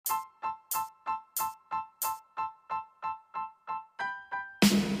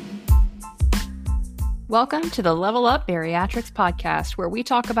Welcome to the Level Up Bariatrics podcast, where we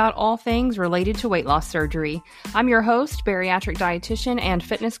talk about all things related to weight loss surgery. I'm your host, bariatric dietitian and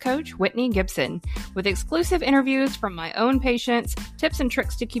fitness coach, Whitney Gibson, with exclusive interviews from my own patients, tips and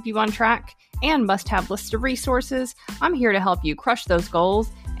tricks to keep you on track, and must-have lists of resources. I'm here to help you crush those goals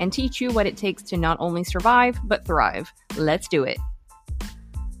and teach you what it takes to not only survive, but thrive. Let's do it.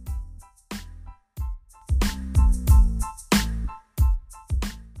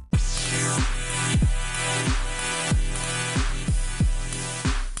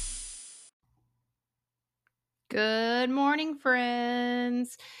 Good morning,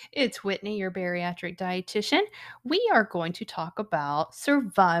 friends. It's Whitney, your bariatric dietitian. We are going to talk about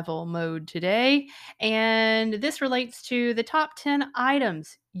survival mode today, and this relates to the top 10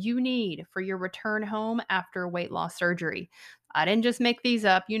 items you need for your return home after weight loss surgery. I didn't just make these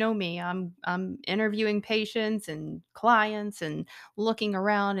up. You know me. I'm interviewing patients and clients and looking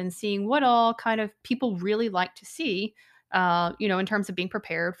around and seeing what all kind of people really like to see in terms of being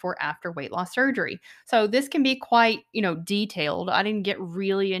prepared for after weight loss surgery. So this can be quite, detailed. I didn't get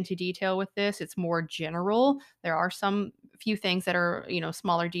really into detail with this. It's more general. There are some few things that are,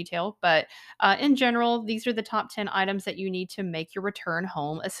 smaller detail, but in general, these are the top 10 items that you need to make your return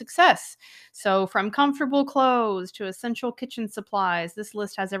home a success. So from comfortable clothes to essential kitchen supplies, this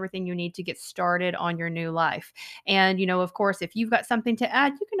list has everything you need to get started on your new life. And, of course, if you've got something to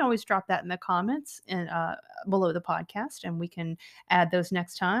add, you can always drop that in the comments and below the podcast, and we can add those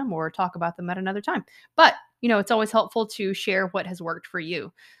next time or talk about them at another time. But, it's always helpful to share what has worked for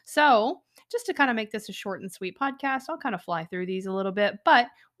you. So just to kind of make this a short and sweet podcast, I'll kind of fly through these a little bit, but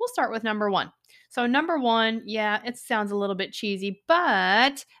we'll start with number one. So number one, yeah, it sounds a little bit cheesy,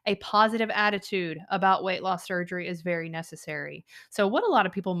 but a positive attitude about weight loss surgery is very necessary. So what a lot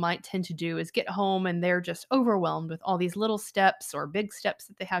of people might tend to do is get home and they're just overwhelmed with all these little steps or big steps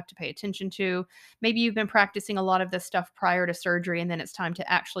that they have to pay attention to. Maybe you've been practicing a lot of this stuff prior to surgery and then it's time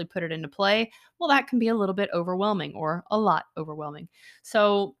to actually put it into play. Well, that can be a little bit overwhelming or a lot overwhelming.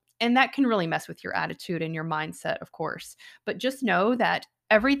 And that can really mess with your attitude and your mindset, of course. But just know that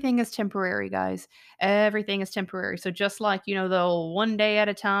everything is temporary, guys. Everything is temporary. So just like, the one day at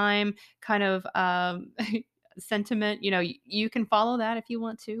a time kind of sentiment, you can follow that if you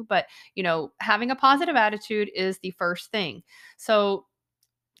want to. But, having a positive attitude is the first thing. So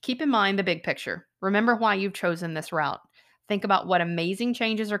keep in mind the big picture. Remember why you've chosen this route. Think about what amazing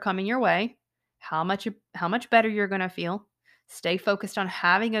changes are coming your way, how much better you're going to feel. Stay focused on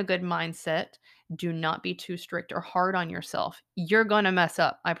having a good mindset. Do not be too strict or hard on yourself. You're going to mess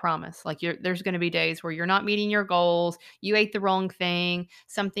up, I promise. There's going to be days where you're not meeting your goals, you ate the wrong thing,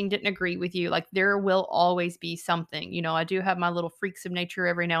 something didn't agree with you. There will always be something. I do have my little freaks of nature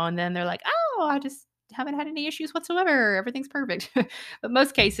every now and then. They're like, "Oh, I just haven't had any issues whatsoever. Everything's perfect." But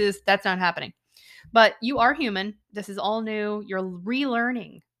most cases, that's not happening. But you are human. This is all new. You're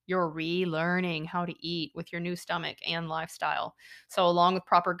relearning how to eat with your new stomach and lifestyle. So along with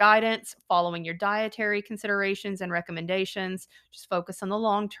proper guidance, following your dietary considerations and recommendations, just focus on the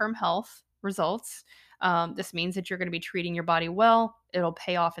long-term health results. This means that you're going to be treating your body well. It'll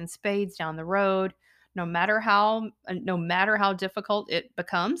pay off in spades down the road, no matter how difficult it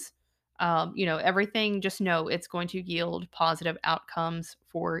becomes. Everything, just know it's going to yield positive outcomes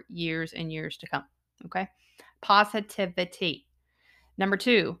for years and years to come. Okay. Positivity. Number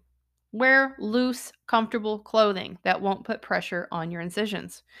two, wear loose, comfortable clothing that won't put pressure on your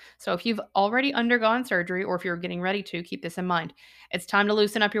incisions. So if you've already undergone surgery or if you're getting ready to, keep this in mind. It's time to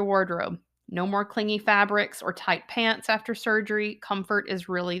loosen up your wardrobe. No more clingy fabrics or tight pants after surgery. Comfort is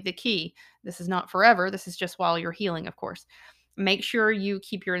really the key. This is not forever. This is just while you're healing, of course. Make sure you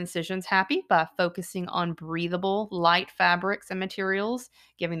keep your incisions happy by focusing on breathable, light fabrics and materials,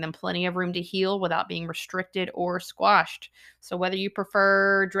 giving them plenty of room to heal without being restricted or squashed. So whether you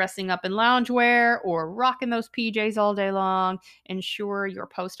prefer dressing up in loungewear or rocking those PJs all day long, ensure your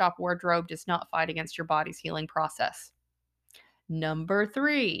post-op wardrobe does not fight against your body's healing process. Number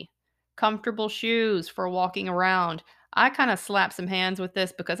three, comfortable shoes for walking around. I kind of slap some hands with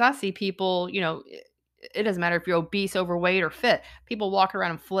this because I see people, it doesn't matter if you're obese, overweight, or fit. People walk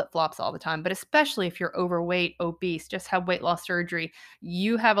around in flip-flops all the time, but especially if you're overweight, obese, just had weight loss surgery,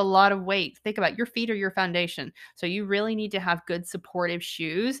 you have a lot of weight. Think about it, your feet are your foundation. So you really need to have good supportive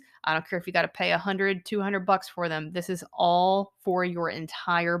shoes. I don't care if you got to pay $100, $200 for them. This is all for your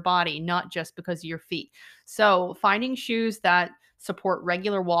entire body, not just because of your feet. So finding shoes that support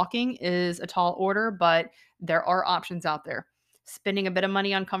regular walking is a tall order, but there are options out there. Spending a bit of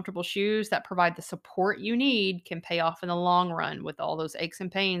money on comfortable shoes that provide the support you need can pay off in the long run with all those aches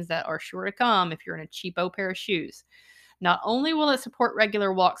and pains that are sure to come if you're in a cheapo pair of shoes. Not only will it support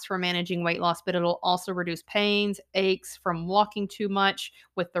regular walks for managing weight loss, but it'll also reduce pains, aches from walking too much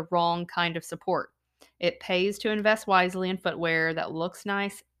with the wrong kind of support. It pays to invest wisely in footwear that looks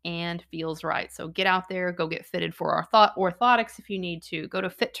nice and feels right. So get out there, go get fitted for orthotics if you need to. Go to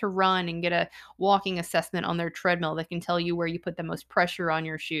Fit to Run and get a walking assessment on their treadmill that can tell you where you put the most pressure on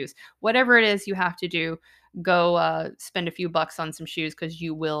your shoes. Whatever it is you have to do, go spend a few bucks on some shoes because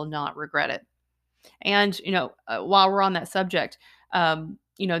you will not regret it. And while we're on that subject,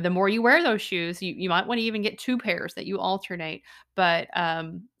 the more you wear those shoes, you might want to even get two pairs that you alternate. But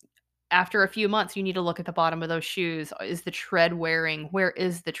after a few months, you need to look at the bottom of those shoes. Is the tread wearing? Where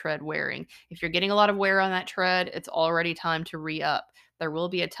is the tread wearing? If you're getting a lot of wear on that tread, it's already time to re-up. There will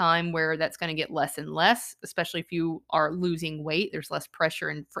be a time where that's going to get less and less, especially if you are losing weight. There's less pressure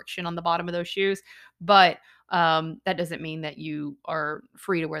and friction on the bottom of those shoes. But that doesn't mean that you are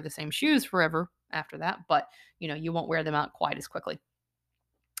free to wear the same shoes forever after that. But you won't wear them out quite as quickly.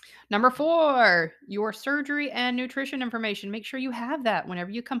 Number 4, your surgery and nutrition information. Make sure you have that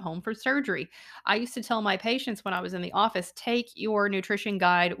whenever you come home for surgery. I used to tell my patients when I was in the office, take your nutrition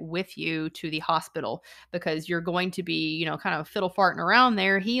guide with you to the hospital because you're going to be, kind of fiddle farting around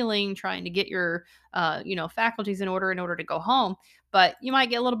there, healing, trying to get your, faculties in order to go home. But you might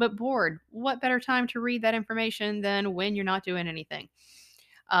get a little bit bored. What better time to read that information than when you're not doing anything?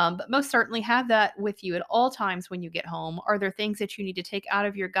 But most certainly have that with you at all times when you get home. Are there things that you need to take out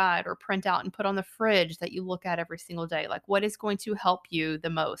of your guide or print out and put on the fridge that you look at every single day? Like, what is going to help you the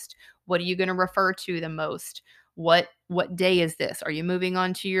most? What are you going to refer to the most? What day is this? Are you moving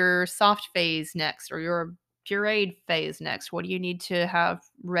on to your soft phase next or your pureed phase next? What do you need to have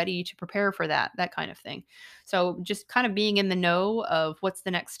ready to prepare for that? That kind of thing. So just kind of being in the know of what's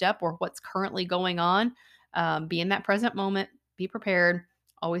the next step or what's currently going on. Be in that present moment. Be prepared.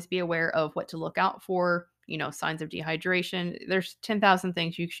 Always be aware of what to look out for, signs of dehydration. There's 10,000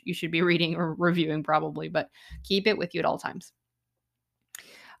 things you should be reading or reviewing probably, but keep it with you at all times.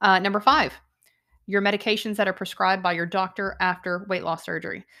 Number 5, your medications that are prescribed by your doctor after weight loss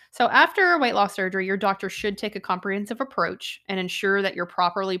surgery. So after weight loss surgery, your doctor should take a comprehensive approach and ensure that you're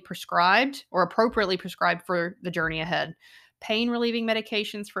properly prescribed or appropriately prescribed for the journey ahead. Pain relieving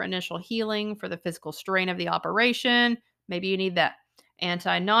medications for initial healing, for the physical strain of the operation, maybe you need that.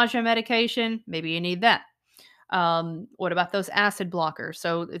 Anti-nausea medication, maybe you need that. What about those acid blockers?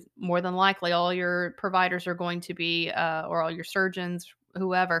 So it's more than likely all your providers are going to be, or all your surgeons,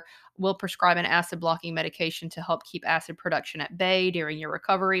 whoever, will prescribe an acid blocking medication to help keep acid production at bay during your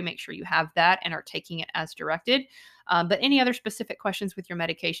recovery. Make sure you have that and are taking it as directed. But any other specific questions with your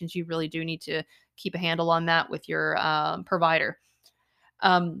medications, you really do need to keep a handle on that with your provider.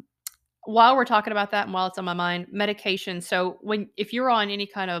 While we're talking about that and while it's on my mind, medication. So if you're on any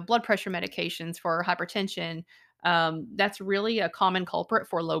kind of blood pressure medications for hypertension, that's really a common culprit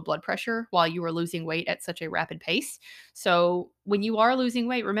for low blood pressure while you are losing weight at such a rapid pace. So when you are losing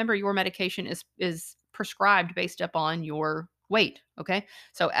weight, remember your medication is prescribed based upon your weight. Okay.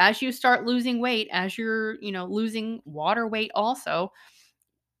 So as you start losing weight, as you're, losing water weight also,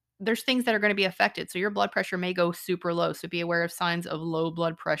 there's things that are going to be affected. So your blood pressure may go super low. So be aware of signs of low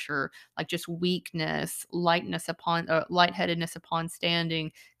blood pressure, like just weakness, lightheadedness upon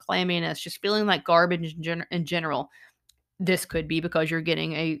standing, clamminess, just feeling like garbage in general. This could be because you're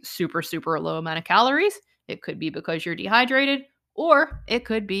getting a super, super low amount of calories. It could be because you're dehydrated, or it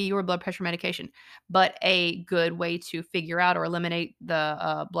could be your blood pressure medication. But a good way to figure out or eliminate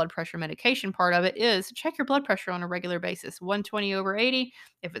the blood pressure medication part of it is check your blood pressure on a regular basis. 120/80.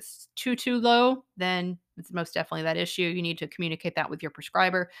 If it's too low, then it's most definitely that issue. You need to communicate that with your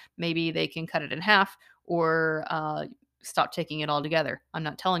prescriber. Maybe they can cut it in half or stop taking it altogether. I'm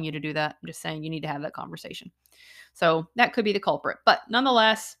not telling you to do that. I'm just saying you need to have that conversation. So that could be the culprit. But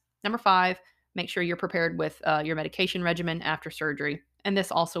nonetheless, number 5, make sure you're prepared with your medication regimen after surgery. And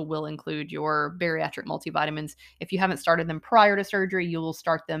this also will include your bariatric multivitamins. If you haven't started them prior to surgery, you will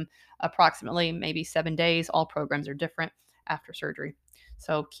start them approximately maybe 7 days. All programs are different after surgery.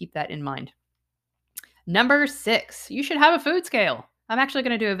 So keep that in mind. Number 6, you should have a food scale. I'm actually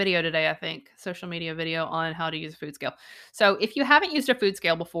going to do a video today, I think, social media video on how to use a food scale. So if you haven't used a food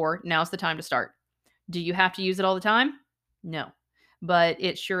scale before, now's the time to start. Do you have to use it all the time? No. But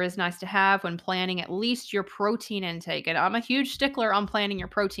it sure is nice to have when planning at least your protein intake. And I'm a huge stickler on planning your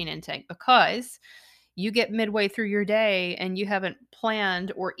protein intake because You get midway through your day and you haven't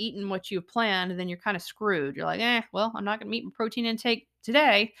planned or eaten what you've planned, then you're kind of screwed. You're like, well, I'm not going to meet my protein intake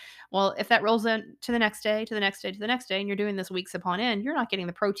today. Well, if that rolls in to the next day, to the next day, to the next day, and you're doing this weeks upon end, you're not getting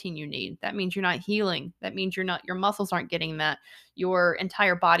the protein you need. That means you're not healing. That means your muscles aren't getting that. Your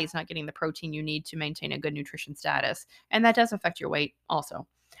entire body's not getting the protein you need to maintain a good nutrition status. And that does affect your weight also.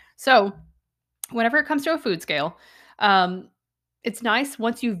 So, whenever it comes to a food scale, um, it's nice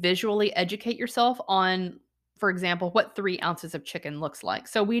once you visually educate yourself on, for example, what 3 ounces of chicken looks like.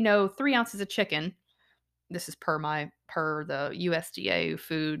 So we know 3 ounces of chicken. This is per the USDA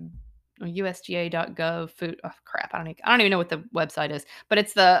food, USDA.gov food. Oh crap! I don't even know what the website is, but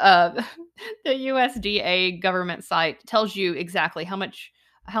it's the the USDA government site tells you exactly how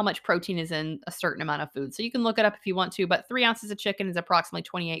much protein is in a certain amount of food. So you can look it up if you want to. But 3 ounces of chicken is approximately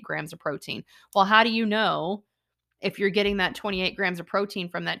 28 grams of protein. Well, how do you know if you're getting that 28 grams of protein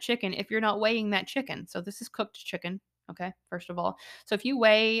from that chicken if you're not weighing that chicken? So this is cooked chicken. Okay, first of all. So if you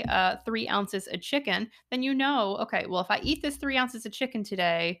weigh 3 ounces of chicken, then you know, okay, well, if I eat this 3 ounces of chicken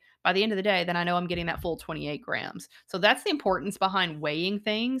today, by the end of the day, then I know I'm getting that full 28 grams. So that's the importance behind weighing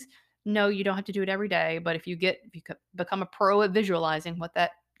things. No, you don't have to do it every day, but if you become a pro at visualizing what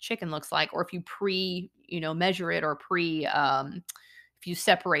that chicken looks like, or if you measure it, or if you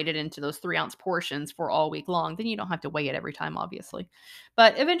separate it into those 3 ounce portions for all week long, then you don't have to weigh it every time, obviously.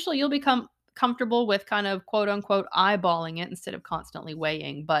 But eventually you'll become comfortable with kind of quote unquote eyeballing it instead of constantly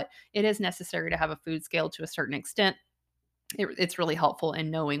weighing. But it is necessary to have a food scale to a certain extent. It's really helpful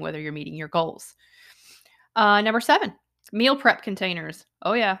in knowing whether you're meeting your goals. Number 7, meal prep containers.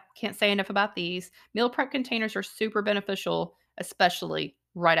 Oh, yeah, can't say enough about these. Meal prep containers are super beneficial, especially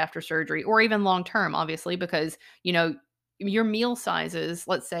right after surgery or even long term, obviously, because, your meal sizes,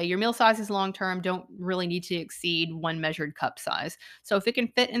 let's say your meal sizes long term don't really need to exceed one measured cup size. So if it can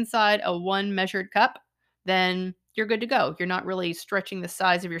fit inside a one measured cup, then you're good to go. You're not really stretching the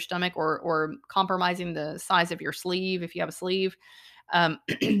size of your stomach or compromising the size of your sleeve if you have a sleeve. Um,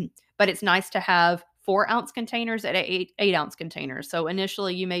 but it's nice to have 4 ounce containers at 8 ounce containers. So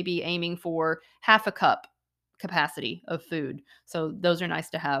initially, you may be aiming for half a cup capacity of food. So those are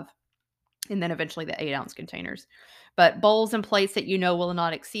nice to have. And then eventually the 8 ounce containers. But bowls and plates that you know will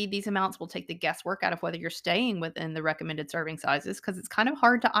not exceed these amounts will take the guesswork out of whether you're staying within the recommended serving sizes, because it's kind of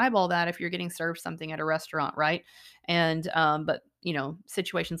hard to eyeball that if you're getting served something at a restaurant, right? And but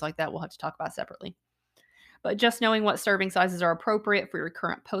situations like that we'll have to talk about separately. But just knowing what serving sizes are appropriate for your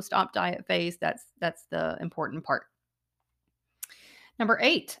current post-op diet phase, that's the important part. Number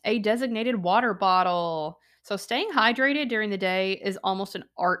 8, a designated water bottle. So staying hydrated during the day is almost an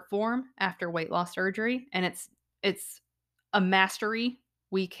art form after weight loss surgery, and it's a mastery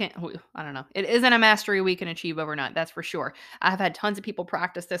I don't know. It isn't a mastery we can achieve overnight, that's for sure. I've had tons of people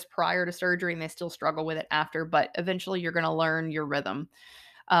practice this prior to surgery and they still struggle with it after, but eventually you're going to learn your rhythm.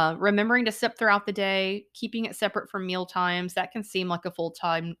 Remembering to sip throughout the day, keeping it separate from meal times, that can seem like a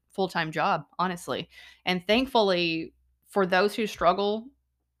full-time job, honestly. And thankfully, for those who struggle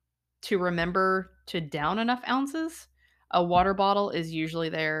to remember to down enough ounces, a water bottle is usually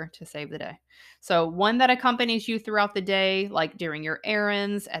there to save the day. So, one that accompanies you throughout the day, like during your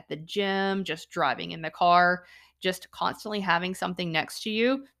errands, at the gym, just driving in the car, just constantly having something next to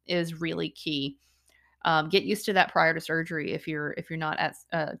you is really key. Get used to that prior to surgery if you're not at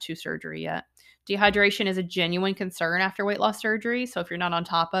to surgery yet. Dehydration is a genuine concern after weight loss surgery, so if you're not on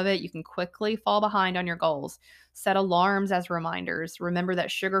top of it, you can quickly fall behind on your goals. Set alarms as reminders. Remember that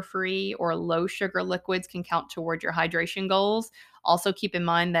sugar-free or low-sugar liquids can count toward your hydration goals. Also, keep in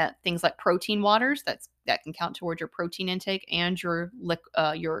mind that things like protein waters that can count towards your protein intake and your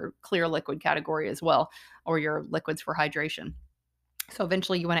clear liquid category as well, or your liquids for hydration. So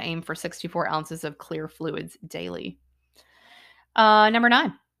eventually you want to aim for 64 ounces of clear fluids daily. Number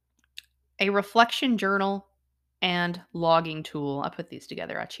 9, a reflection journal and logging tool. I put these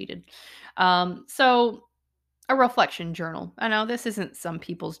together. I cheated. So a reflection journal. I know this isn't some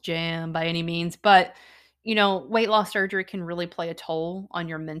people's jam by any means, but weight loss surgery can really play a toll on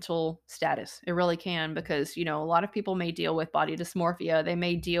your mental status. It really can, because a lot of people may deal with body dysmorphia. They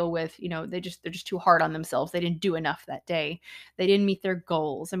may deal with, they're just too hard on themselves. They didn't do enough that day. They didn't meet their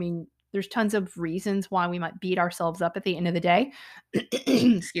goals. I mean, there's tons of reasons why we might beat ourselves up at the end of the day.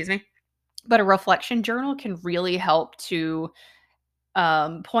 Excuse me. But a reflection journal can really help to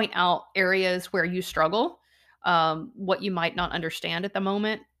point out areas where you struggle, what you might not understand at the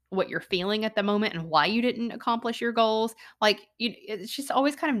moment, what you're feeling at the moment, and why you didn't accomplish your goals. Like, it's just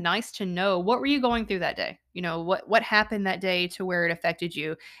always kind of nice to know, what were you going through that day? What happened that day to where it affected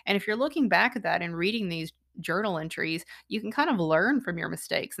you. And if you're looking back at that and reading these journal entries, you can kind of learn from your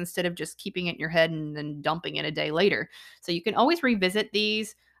mistakes instead of just keeping it in your head and then dumping it a day later. So you can always revisit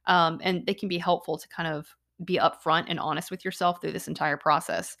these, and they can be helpful to kind of be upfront and honest with yourself through this entire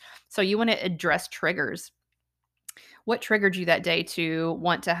process. So you want to address triggers. What triggered you that day to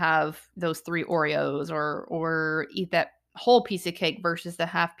want to have those 3 Oreos or eat that whole piece of cake versus the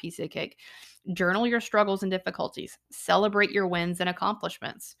half piece of cake? Journal your struggles and difficulties. Celebrate your wins and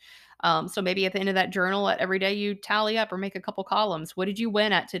accomplishments. So maybe at the end of that journal, every day you tally up or make a couple columns. What did you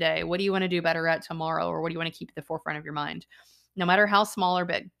win at today? What do you want to do better at tomorrow? Or what do you want to keep at the forefront of your mind? No matter how small or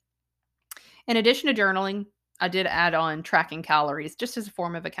big. In addition to journaling, I did add on tracking calories just as a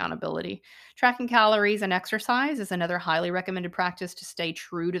form of accountability. Tracking calories and exercise is another highly recommended practice to stay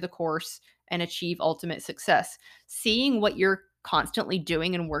true to the course and achieve ultimate success. Seeing what you're constantly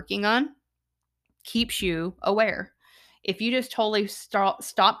doing and working on keeps you aware. If you just totally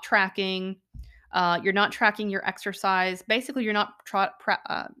stop tracking, you're not tracking your exercise. Basically, you're not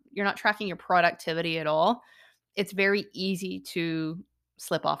tracking your productivity at all. It's very easy to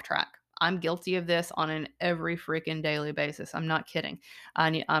slip off track. I'm guilty of this on an every freaking daily basis. I'm not kidding.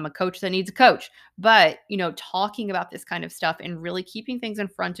 I'm a coach that needs a coach. But, talking about this kind of stuff and really keeping things in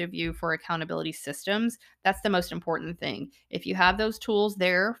front of you for accountability systems, that's the most important thing. If you have those tools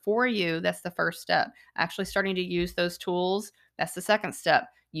there for you, that's the first step. Actually starting to use those tools, that's the second step.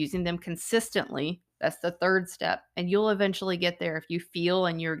 Using them consistently, that's the third step. And you'll eventually get there. If you feel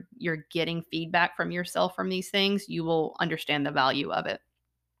and you're getting feedback from yourself from these things, you will understand the value of it.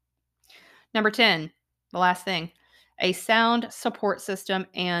 Number 10, the last thing, a sound support system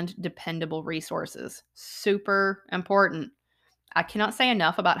and dependable resources. Super important. I cannot say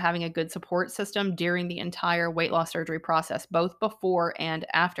enough about having a good support system during the entire weight loss surgery process, both before and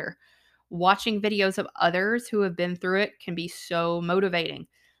after. Watching videos of others who have been through it can be so motivating.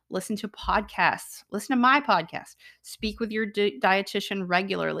 Listen to podcasts. Listen to my podcast. Speak with your dietitian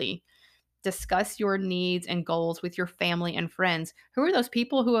regularly. Discuss your needs and goals with your family and friends. Who are those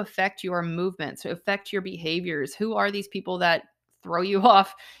people who affect your movements, who affect your behaviors? Who are these people that throw you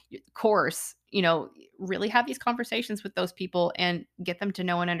off course? Really have these conversations with those people and get them to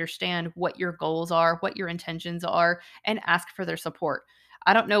know and understand what your goals are, what your intentions are, and ask for their support.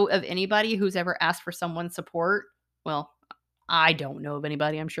 I don't know of anybody who's ever asked for someone's support. Well, I don't know of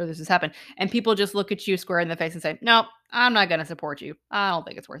anybody. I'm sure this has happened. And people just look at you square in the face and say, no, I'm not going to support you. I don't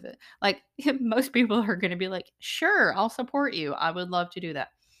think it's worth it. Like most people are going to be like, sure, I'll support you. I would love to do that.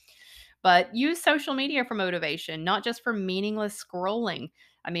 But use social media for motivation, not just for meaningless scrolling.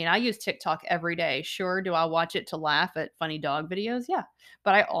 I mean, I use TikTok every day. Sure, do I watch it to laugh at funny dog videos? Yeah.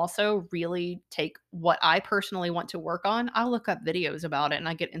 But I also really take what I personally want to work on. I look up videos about it and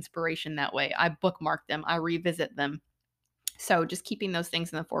I get inspiration that way. I bookmark them. I revisit them. So just keeping those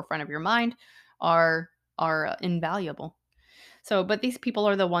things in the forefront of your mind are invaluable. So, but these people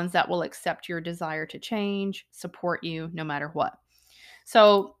are the ones that will accept your desire to change, support you no matter what.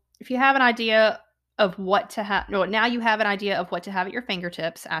 So, if you have an idea of what to have, no, now you have an idea of what to have at your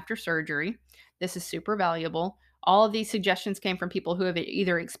fingertips after surgery. This is super valuable. All of these suggestions came from people who have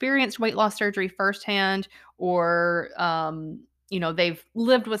either experienced weight loss surgery firsthand or they've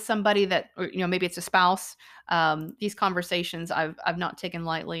lived with somebody that, or, maybe it's a spouse. These conversations I've not taken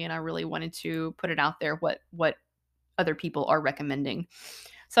lightly, and I really wanted to put it out there what other people are recommending.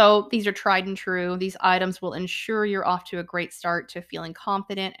 So these are tried and true. These items will ensure you're off to a great start to feeling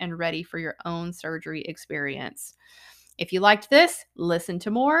confident and ready for your own surgery experience. If you liked this, listen to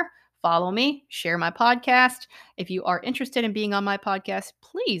more. Follow me, share my podcast. If you are interested in being on my podcast,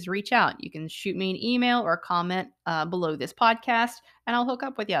 please reach out. You can shoot me an email or comment below this podcast, and I'll hook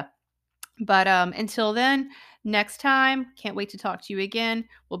up with you. But until then, next time, can't wait to talk to you again.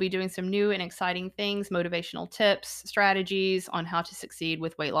 We'll be doing some new and exciting things, motivational tips, strategies on how to succeed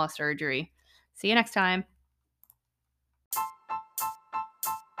with weight loss surgery. See you next time.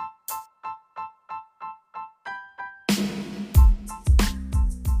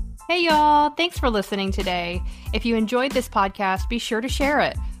 Hey y'all, thanks for listening today. If you enjoyed this podcast, be sure to share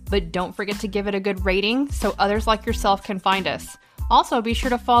it, but don't forget to give it a good rating so others like yourself can find us. Also, be sure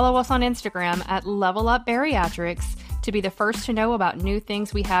to follow us on Instagram at Level Up Bariatrics to be the first to know about new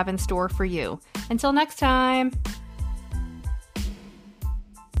things we have in store for you. Until next time.